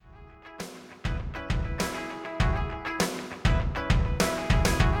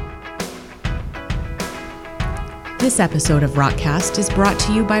This episode of Rockcast is brought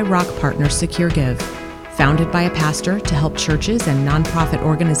to you by Rock Partner Secure Give. Founded by a pastor to help churches and nonprofit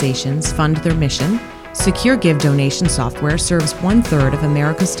organizations fund their mission, Secure Give donation software serves 1/3 of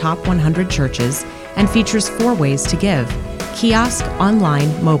America's top 100 churches and features 4 ways to give: kiosk,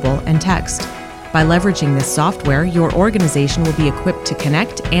 online, mobile, and text. By leveraging this software, your organization will be equipped to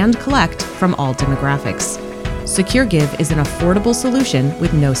connect and collect from all demographics. Secure Give is an affordable solution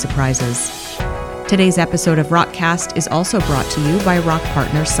with no surprises. Today's episode of Rockcast is also brought to you by Rock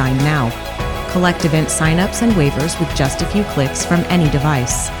Partner Sign Now. Collect event signups and waivers with just a few clicks from any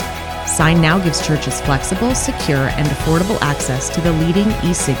device. Sign Now gives churches flexible, secure, and affordable access to the leading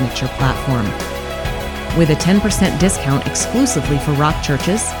e-signature platform. With a 10% discount exclusively for Rock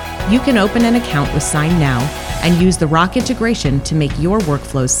churches, you can open an account with Sign Now and use the Rock integration to make your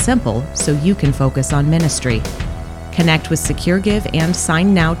workflows simple so you can focus on ministry. Connect with Secure Give and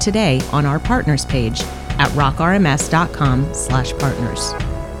Sign Now today on our partners page at rockrms.com/partners.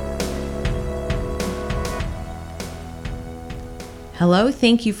 Hello,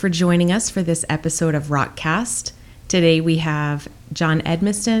 thank you for joining us for this episode of Rockcast. Today we have John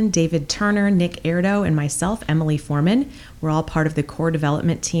Edmiston, David Turner, Nick Erdo, and myself, Emily Foreman. We're all part of the core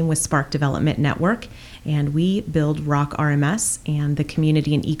development team with Spark Development Network, and we build Rock RMS and the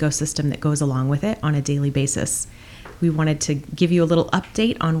community and ecosystem that goes along with it on a daily basis. We wanted to give you a little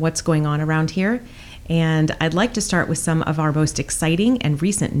update on what's going on around here, and I'd like to start with some of our most exciting and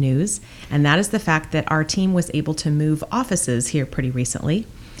recent news, and that is the fact that our team was able to move offices here pretty recently.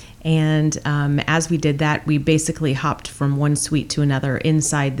 And as we did that, we basically hopped from one suite to another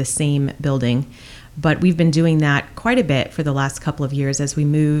inside the same building. But we've been doing that quite a bit for the last couple of years as we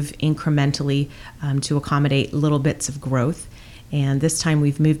move incrementally to accommodate little bits of growth. And this time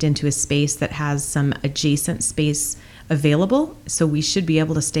we've moved into a space that has some adjacent space available, so we should be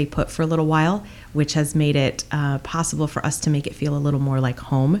able to stay put for a little while, which has made it possible for us to make it feel a little more like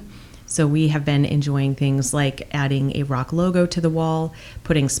home. So we have been enjoying things like adding a Rock logo to the wall,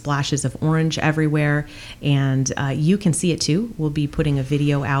 putting splashes of orange everywhere, and you can see it too. We'll be putting a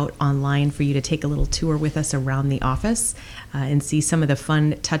video out online for you to take a little tour with us around the office and see some of the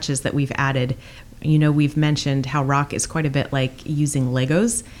fun touches that we've added. You know, we've mentioned how Rock is quite a bit like using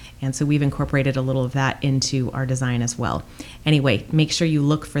Legos, and so we've incorporated a little of that into our design as well. Anyway, make sure you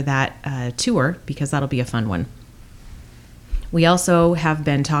look for that tour because that'll be a fun one. We also have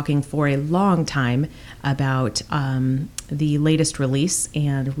been talking for a long time about the latest release,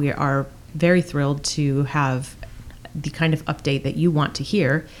 and we are very thrilled to have the kind of update that you want to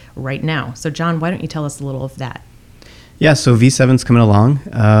hear right now. So John, why don't you tell us a little of that? Yeah, so V7's coming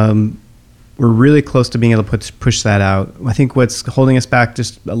along. We're really close to being able to push that out. I think what's holding us back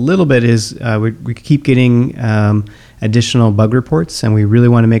just a little bit is we keep getting additional bug reports, and we really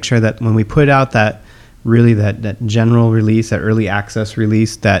want to make sure that when we put out that general release, that early access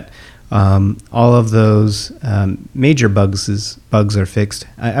release, that all of those major bugs are fixed.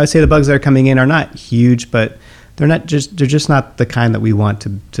 I would say the bugs that are coming in are not huge, but they're just not the kind that we want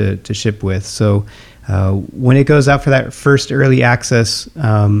to ship with. So when it goes out for that first early access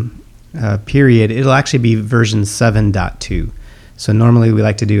period, it'll actually be version 7.2. So normally we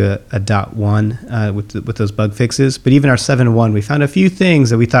like to do a .1 with those bug fixes, but even our 7.1, we found a few things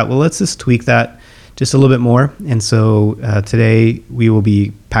that we thought, well, let's just tweak that just a little bit more. And so today we will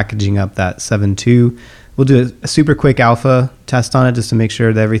be packaging up that 7.2. We'll do a super quick alpha test on it just to make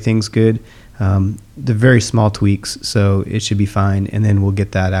sure that everything's good. They're very small tweaks, so it should be fine. And then we'll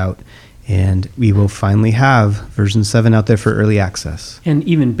get that out, and we will finally have version 7 out there for early access. And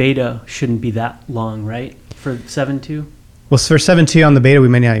even beta shouldn't be that long, right? For 7.2? Well, for 7.2 on the beta, we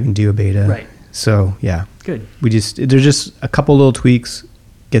may not even do a beta. Right. So, yeah. Good. There's just a couple little tweaks,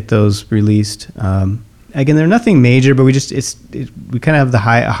 get those released. Again, they're nothing major, but we kind of have a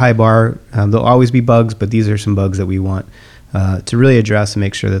high bar. There'll always be bugs, but these are some bugs that we want to really address and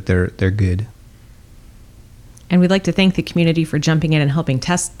make sure that they're good. And we'd like to thank the community for jumping in and helping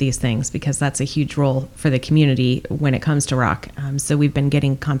test these things, because that's a huge role for the community when it comes to Rock. So we've been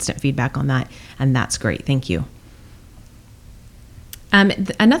getting constant feedback on that, and that's great. Thank you.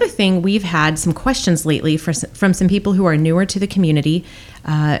 Another thing, we've had some questions lately from some people who are newer to the community,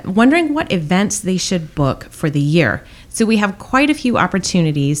 wondering what events they should book for the year. So we have quite a few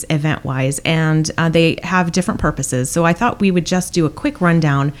opportunities event-wise, and they have different purposes. So I thought we would just do a quick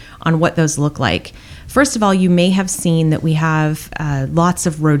rundown on what those look like. First of all, you may have seen that we have lots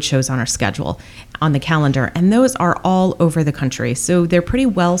of road shows on our schedule, on the calendar, and those are all over the country. So they're pretty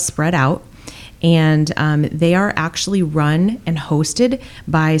well spread out. And they are actually run and hosted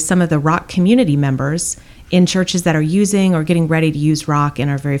by some of the Rock community members in churches that are using or getting ready to use Rock and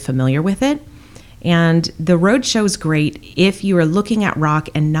are very familiar with it. And the roadshow is great if you are looking at Rock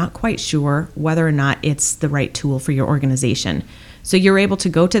and not quite sure whether or not it's the right tool for your organization. So you're able to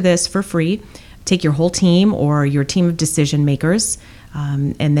go to this for free, take your whole team or your team of decision makers,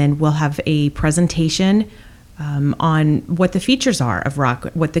 and then we'll have a presentation on what the features are of Rock,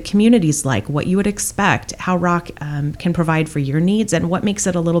 what the community's like, what you would expect, how Rock can provide for your needs, and what makes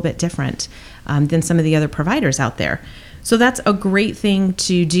it a little bit different than some of the other providers out there. So that's a great thing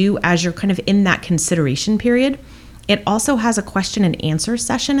to do as you're kind of in that consideration period. It also has a question and answer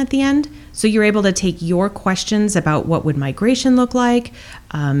session at the end. So you're able to take your questions about what would migration look like?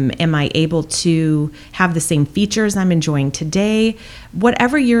 Am I able to have the same features I'm enjoying today?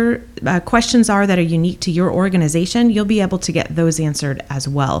 Whatever your questions are that are unique to your organization, you'll be able to get those answered as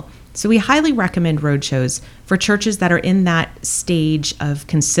well. So we highly recommend roadshows for churches that are in that stage of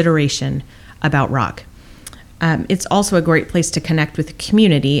consideration about Rock. It's also a great place to connect with the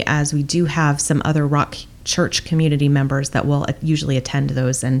community, as we do have some other Rock church community members that will usually attend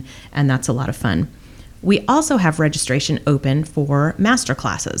those, and that's a lot of fun. We also have registration open for master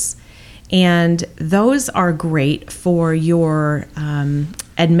classes, and those are great for your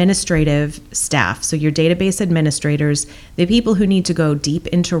administrative staff. So your database administrators, the people who need to go deep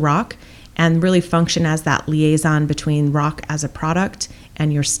into Rock and really function as that liaison between Rock as a product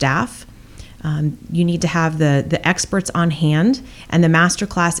and your staff. You need to have the experts on hand, and the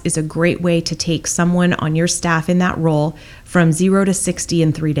masterclass is a great way to take someone on your staff in that role from 0 to 60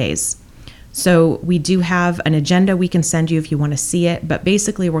 in 3 days. So we do have an agenda we can send you if you want to see it, but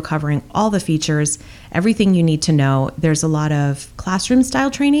basically we're covering all the features, everything you need to know. There's a lot of classroom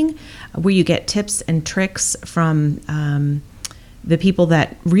style training where you get tips and tricks from the people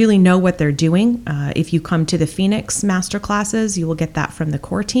that really know what they're doing. If you come to the Phoenix master classes, you will get that from the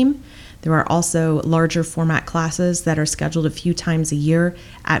core team. There are also larger format classes that are scheduled a few times a year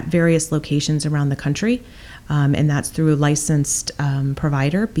at various locations around the country, and that's through a licensed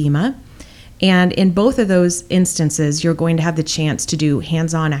provider, BEMA. And in both of those instances, you're going to have the chance to do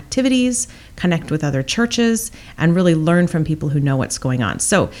hands-on activities, connect with other churches, and really learn from people who know what's going on.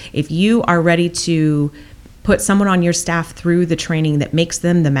 So if you are ready to put someone on your staff through the training that makes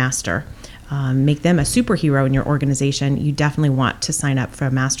them the master, make them a superhero in your organization, you definitely want to sign up for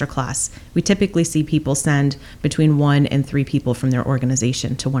a masterclass. We typically see people send between 1 and 3 people from their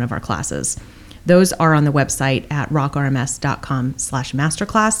organization to one of our classes. Those are on the website at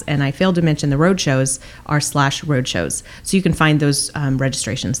rockrms.com/masterclass, and I failed to mention the roadshows are /roadshows, so you can find those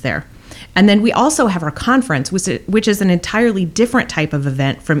registrations there. And then we also have our conference, which is an entirely different type of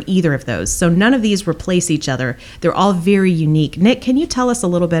event from either of those. So none of these replace each other. They're all very unique. Nick, can you tell us a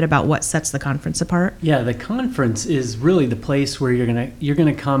little bit about what sets the conference apart? Yeah, the conference is really the place where you're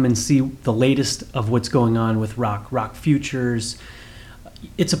gonna come and see the latest of what's going on with Rock Futures.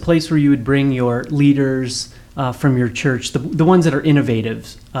 It's a place where you would bring your leaders from your church, the ones that are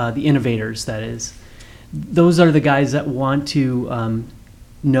innovative, the innovators, that is. Those are the guys that want to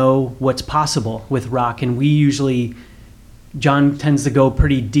know what's possible with Rock, and John tends to go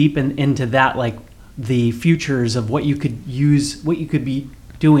pretty deep into that, like the futures of what you could use, what you could be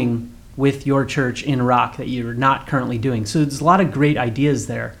doing with your church in Rock that you're not currently doing. So there's a lot of great ideas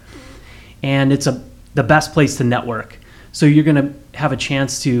there, and it's the best place to network. So you're going to have a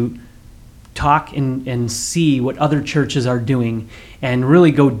chance to talk and see what other churches are doing and really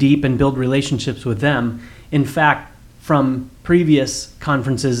go deep and build relationships with them. In fact, from previous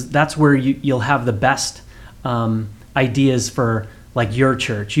conferences, that's where you'll have the best ideas for like your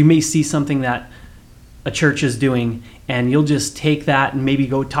church. You may see something that a church is doing, and you'll just take that and maybe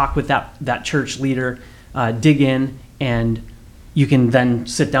go talk with that church leader, dig in, and you can then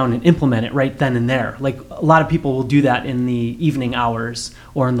sit down and implement it right then and there. Like a lot of people will do that in the evening hours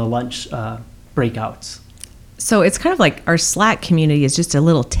or in the lunch breakouts. So it's kind of like our Slack community is just a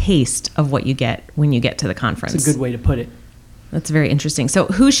little taste of what you get when you get to the conference. It's a good way to put it. That's very interesting. So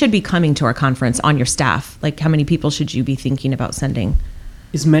who should be coming to our conference on your staff? Like how many people should you be thinking about sending?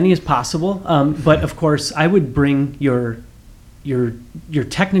 As many as possible. But of course, I would bring your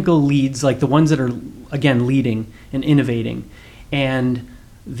technical leads, like the ones that are, again, leading and innovating. And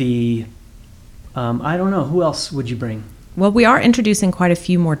I don't know, who else would you bring? Well, we are introducing quite a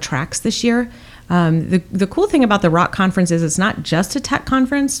few more tracks this year. The cool thing about the Rock conference is it's not just a tech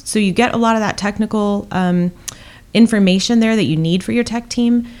conference, so you get a lot of that technical information there that you need for your tech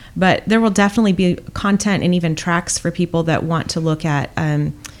team, but there will definitely be content and even tracks for people that want to look at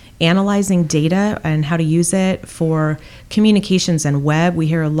analyzing data and how to use it for communications and web. We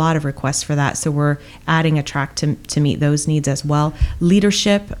hear a lot of requests for that, so we're adding a track to meet those needs as well.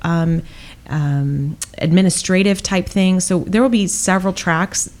 Leadership, administrative type things. So there will be several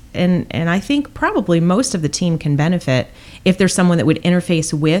tracks and I think probably most of the team can benefit if there's someone that would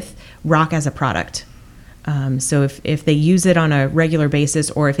interface with Rock as a product. So if they use it on a regular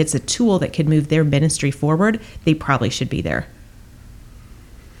basis, or if it's a tool that could move their ministry forward, they probably should be there.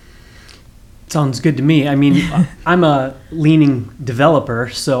 Sounds good to me. I mean, I'm a leaning developer,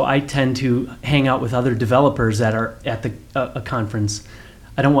 so I tend to hang out with other developers that are at a conference.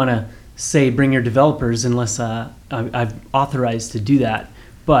 I don't want to say bring your developers unless I've authorized to do that.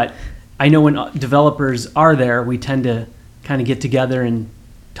 But I know when developers are there, we tend to kind of get together and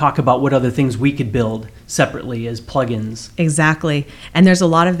talk about what other things we could build separately as plugins. Exactly. And there's a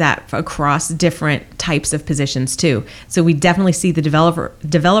lot of that across different types of positions too. So we definitely see the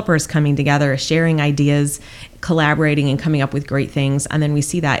developers coming together, sharing ideas, collaborating and coming up with great things. And then we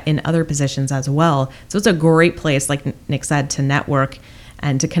see that in other positions as well. So it's a great place, like Nick said, to network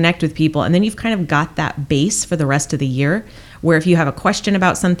and to connect with people. And then you've kind of got that base for the rest of the year, where if you have a question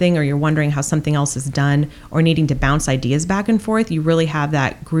about something, or you're wondering how something else is done, or needing to bounce ideas back and forth, you really have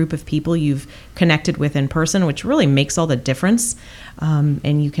that group of people you've connected with in person, which really makes all the difference.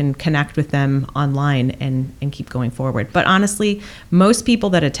 And you can connect with them online and keep going forward. But honestly, most people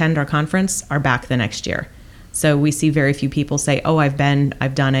that attend our conference are back the next year. So we see very few people say, oh, I've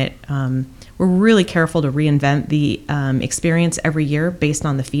done it. We're really careful to reinvent the experience every year based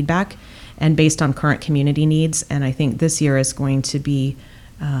on the feedback and based on current community needs. And I think this year is going to be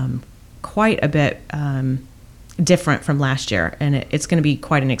quite a bit different from last year, and it's going to be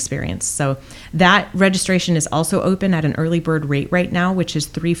quite an experience. So that registration is also open at an early bird rate right now, which is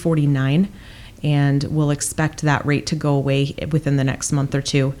 $349, and we'll expect that rate to go away within the next month or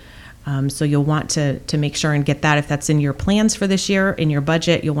two. So you'll want to make sure and get that. If that's in your plans for this year, in your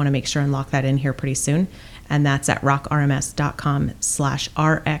budget, you'll want to make sure and lock that in here pretty soon. And that's at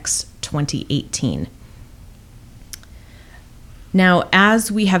rockrms.com/RX2018. Now,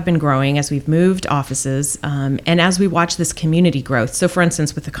 as we have been growing, as we've moved offices, and as we watch this community growth, so for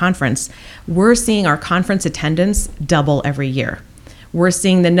instance, with the conference, we're seeing our conference attendance double every year. We're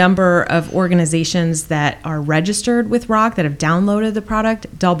seeing the number of organizations that are registered with Rock, that have downloaded the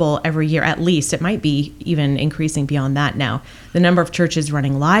product, double every year at least. It might be even increasing beyond that now. The number of churches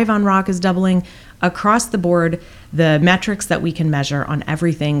running live on Rock is doubling. Across the board, the metrics that we can measure on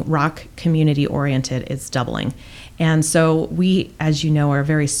everything Rock community oriented is doubling. And so we, as you know, are a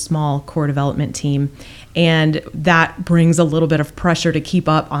very small core development team, and that brings a little bit of pressure to keep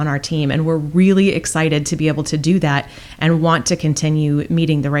up on our team. And we're really excited to be able to do that and want to continue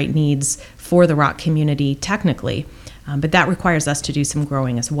meeting the right needs for the Rock community technically. But that requires us to do some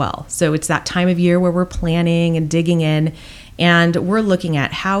growing as well. So it's that time of year where we're planning and digging in, and we're looking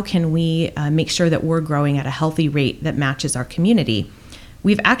at how can we make sure that we're growing at a healthy rate that matches our community.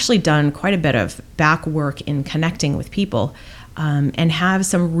 We've actually done quite a bit of back work in connecting with people, and have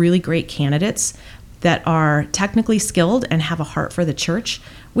some really great candidates that are technically skilled and have a heart for the church,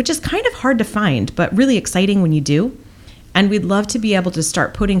 which is kind of hard to find, but really exciting when you do. And we'd love to be able to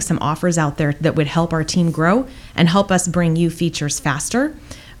start putting some offers out there that would help our team grow and help us bring you features faster.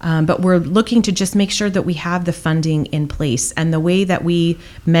 But we're looking to just make sure that we have the funding in place. And the way that we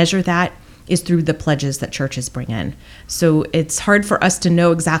measure that is through the pledges that churches bring in. So it's hard for us to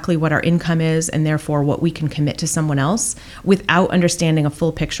know exactly what our income is, and therefore what we can commit to someone else without understanding a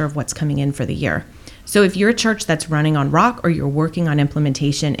full picture of what's coming in for the year. So if you're a church that's running on Rock, or you're working on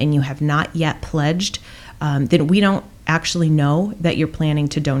implementation and you have not yet pledged, then we don't actually know that you're planning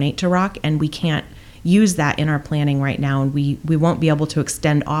to donate to Rock, and we can't use that in our planning right now, and we won't be able to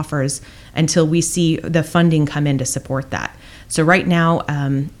extend offers until we see the funding come in to support that. So right now,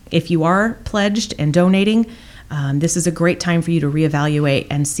 if you are pledged and donating, this is a great time for you to reevaluate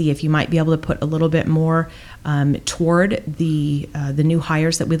and see if you might be able to put a little bit more toward the new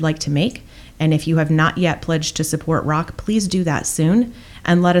hires that we'd like to make. And if you have not yet pledged to support Rock, please do that soon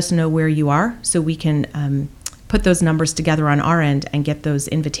and let us know where you are so we can put those numbers together on our end and get those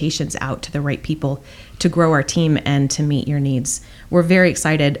invitations out to the right people to grow our team and to meet your needs. We're very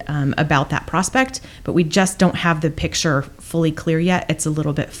excited about that prospect, but we just don't have the picture fully clear yet. It's a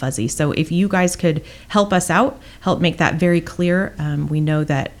little bit fuzzy. So if you guys could help us out, help make that very clear. We know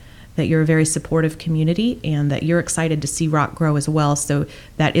that you're a very supportive community and that you're excited to see Rock grow as well. So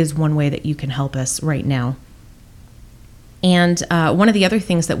that is one way that you can help us right now. And one of the other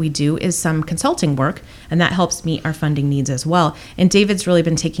things that we do is some consulting work, and that helps meet our funding needs as well. And David's really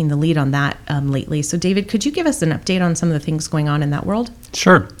been taking the lead on that lately. So David, could you give us an update on some of the things going on in that world?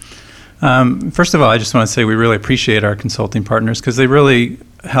 Sure. First of all, I just want to say we really appreciate our consulting partners because they really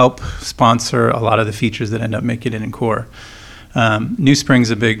help sponsor a lot of the features that end up making it in core. New Spring's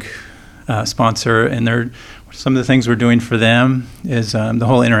a big sponsor, and some of the things we're doing for them is the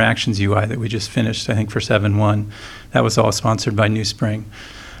whole interactions UI that we just finished, I think, for 7.1. That was all sponsored by New Spring.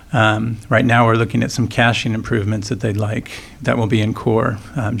 Right now we're looking at some caching improvements that they'd like that will be in core,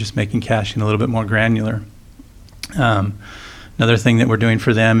 just making caching a little bit more granular. Another thing that we're doing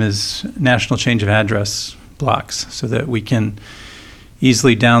for them is national change of address blocks, so that we can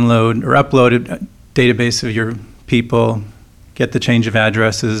easily download or upload a database of your people, get the change of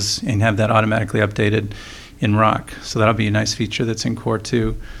addresses, and have that automatically updated in Rock. So that'll be a nice feature that's in core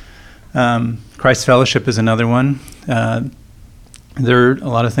too. Christ Fellowship is another one. There are a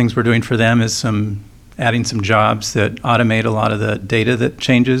lot of things we're doing for them is adding some jobs that automate a lot of the data that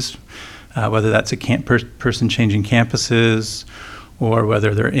changes, whether that's a person changing campuses or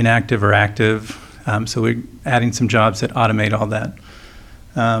whether they're inactive or active. So we're adding some jobs that automate all that.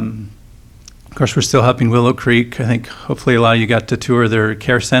 Of course, we're still helping Willow Creek. I think hopefully a lot of you got to tour their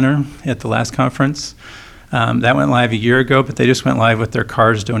care center at the last conference. That went live a year ago, but they just went live with their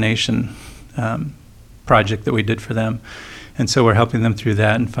CARS donation project that we did for them. And so we're helping them through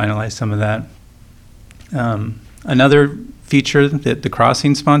that and finalize some of that. Another feature that the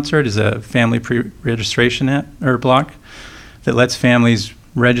Crossing sponsored is a family pre-registration block that lets families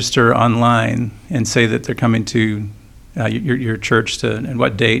register online and say that they're coming to your church and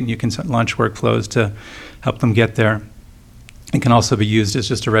what date, and you can launch workflows to help them get there. It can also be used as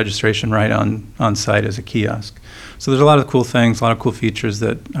just a registration right on site as a kiosk. So there's a lot of cool things, a lot of cool features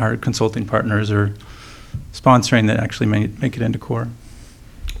that our consulting partners are sponsoring that actually make it into core.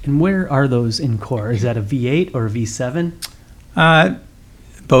 And where are those in core? Is that a V8 or a V7?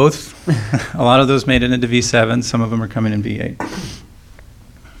 Both. A lot of those made it into V7. Some of them are coming in V8.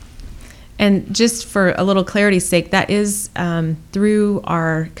 And just for a little clarity's sake, that is through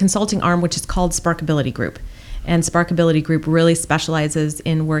our consulting arm, which is called Sparkability Group. And Sparkability Group really specializes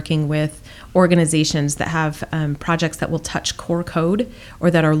in working with organizations that have projects that will touch core code or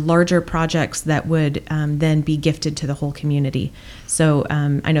that are larger projects that would then be gifted to the whole community. So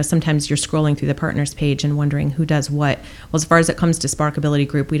I know sometimes you're scrolling through the partners page and wondering who does what. Well, as far as it comes to Sparkability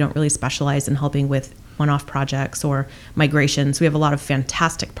Group, we don't really specialize in helping with one-off projects or migrations. We have a lot of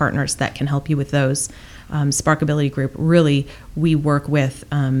fantastic partners that can help you with those. Sparkability Group, really, we work with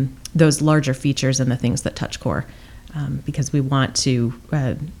those larger features and the things that touch core because we want to,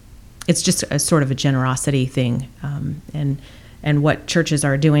 it's just a sort of a generosity thing and what churches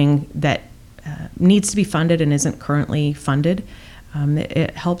are doing that needs to be funded and isn't currently funded.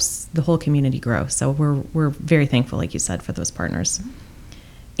 It helps the whole community grow. So we're very thankful, like you said, for those partners.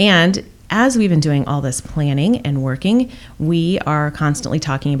 And as we've been doing all this planning and working, we are constantly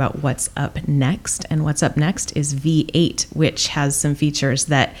talking about what's up next. And what's up next is V8, which has some features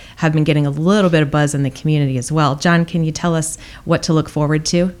that have been getting a little bit of buzz in the community as well. John, can you tell us what to look forward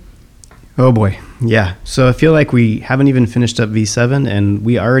to? Oh boy, yeah. So I feel like we haven't even finished up V7, and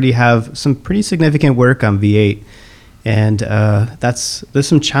we already have some pretty significant work on V8. And there's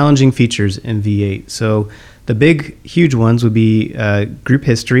some challenging features in V8. So the big, huge ones would be group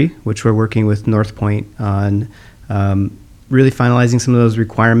history, which we're working with North Point on really finalizing some of those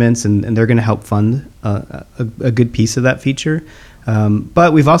requirements, and they're going to help fund a good piece of that feature.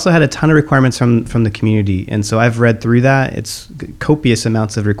 But we've also had a ton of requirements from the community, and so I've read through that. It's copious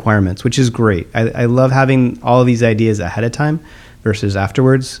amounts of requirements, which is great. I love having all of these ideas ahead of time versus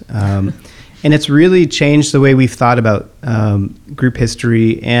afterwards. And it's really changed the way we've thought about group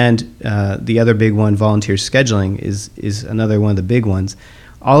history, and the other big one, volunteer scheduling, is another one of the big ones.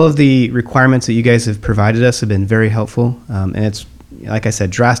 All of the requirements that you guys have provided us have been very helpful, and it's, like I said,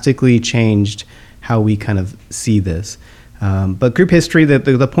 drastically changed how we kind of see this. But group history,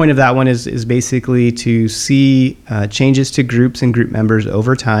 the point of that one is basically to see changes to groups and group members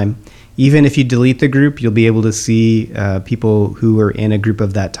over time. Even if you delete the group, you'll be able to see people who are in a group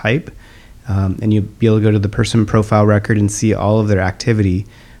of that type. And you'll be able to go to the person profile record and see all of their activity.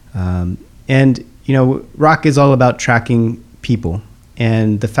 And, Rock is all about tracking people.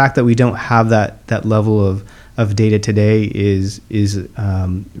 And the fact that we don't have that level of data today is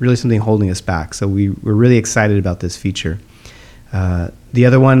really something holding us back. So we're really excited about this feature. The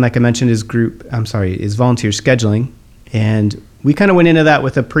other one, like I mentioned, is volunteer scheduling. And we kind of went into that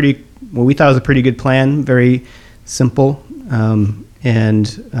with what we thought was a pretty good plan, very simple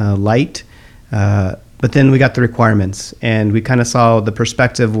and light. But then we got the requirements, and we kind of saw the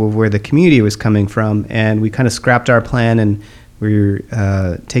perspective of where the community was coming from, and we kind of scrapped our plan, and we're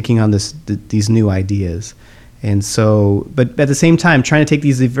taking on these new ideas. And so, but at the same time, trying to take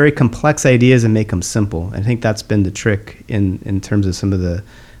these very complex ideas and make them simple. I think that's been the trick in terms of some of the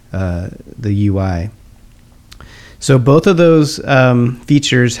UI. So both of those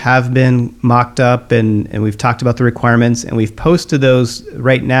features have been mocked up, and we've talked about the requirements, and we've posted those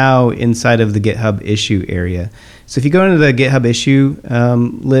right now inside of the GitHub issue area. So if you go into the GitHub issue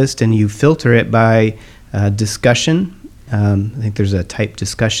list and you filter it by discussion, I think there's a type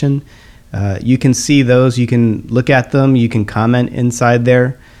discussion, you can see those, you can look at them, you can comment inside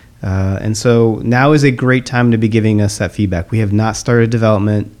there. And so now is a great time to be giving us that feedback. We have not started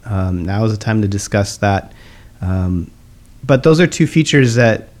development. Now is the time to discuss that. But those are two features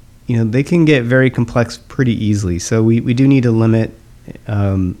that, they can get very complex pretty easily. So we do need to limit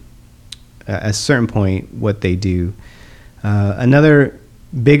at a certain point what they do. Another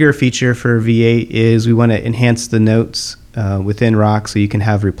bigger feature for V8 is we want to enhance the notes within Rock, so you can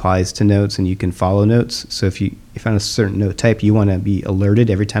have replies to notes and you can follow notes. So if you find a certain note type, you want to be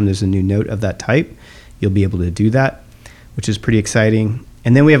alerted every time there's a new note of that type, you'll be able to do that, which is pretty exciting.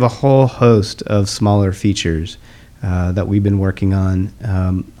 And then we have a whole host of smaller features that we've been working on.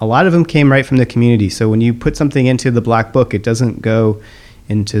 A lot of them came right from the community. So when you put something into the black book, it doesn't go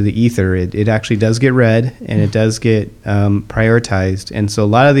into the ether. It actually does get read, and it does get prioritized. And so a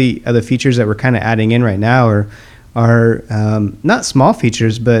lot of the other features that we're kind of adding in right now are not small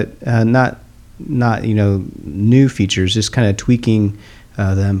features, but not new features, just kind of tweaking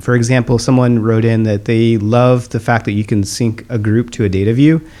them. For example, someone wrote in that they love the fact that you can sync a group to a data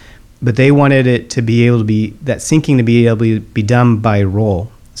view, but they wanted it to be able to be, that syncing to be able to be done by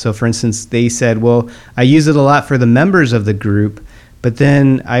role. So for instance, they said, well, I use it a lot for the members of the group, but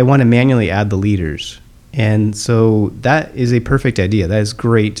then I want to manually add the leaders. And so that is a perfect idea. That is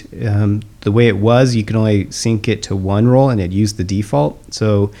great. The way it was, you can only sync it to one role and it used the default.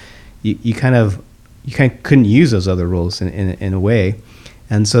 So you kind of couldn't use those other roles in a way.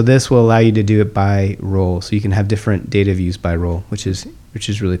 And so this will allow you to do it by role. So you can have different data views by role, which is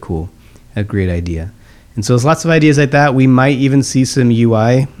really cool. A great idea. And so there's lots of ideas like that. We might even see some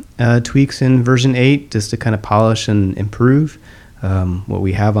UI tweaks in version 8 just to kind of polish and improve what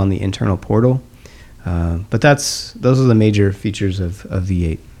we have on the internal portal. But those are the major features of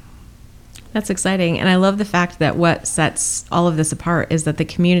V8. That's exciting. And I love the fact that what sets all of this apart is that the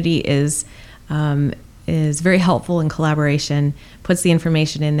community is very helpful in collaboration, puts the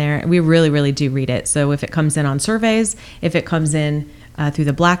information in there. We really, really do read it. So if it comes in on surveys, if it comes in through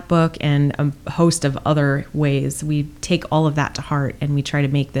the Black Book and a host of other ways, we take all of that to heart and we try to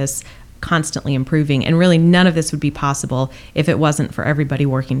make this constantly improving. And really none of this would be possible if it wasn't for everybody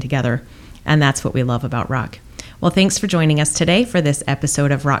working together. And that's what we love about Rock. Well, thanks for joining us today for this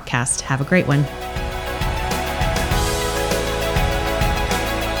episode of Rockcast. Have a great one.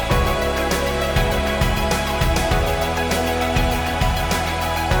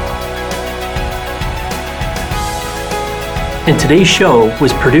 And today's show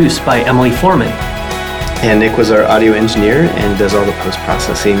was produced by Emily Foreman. And Nick was our audio engineer and does all the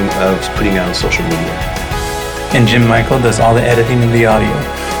post-processing of putting it on social media. And Jim Michael does all the editing of the audio.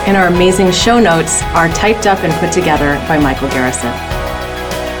 And our amazing show notes are typed up and put together by Michael Garrison.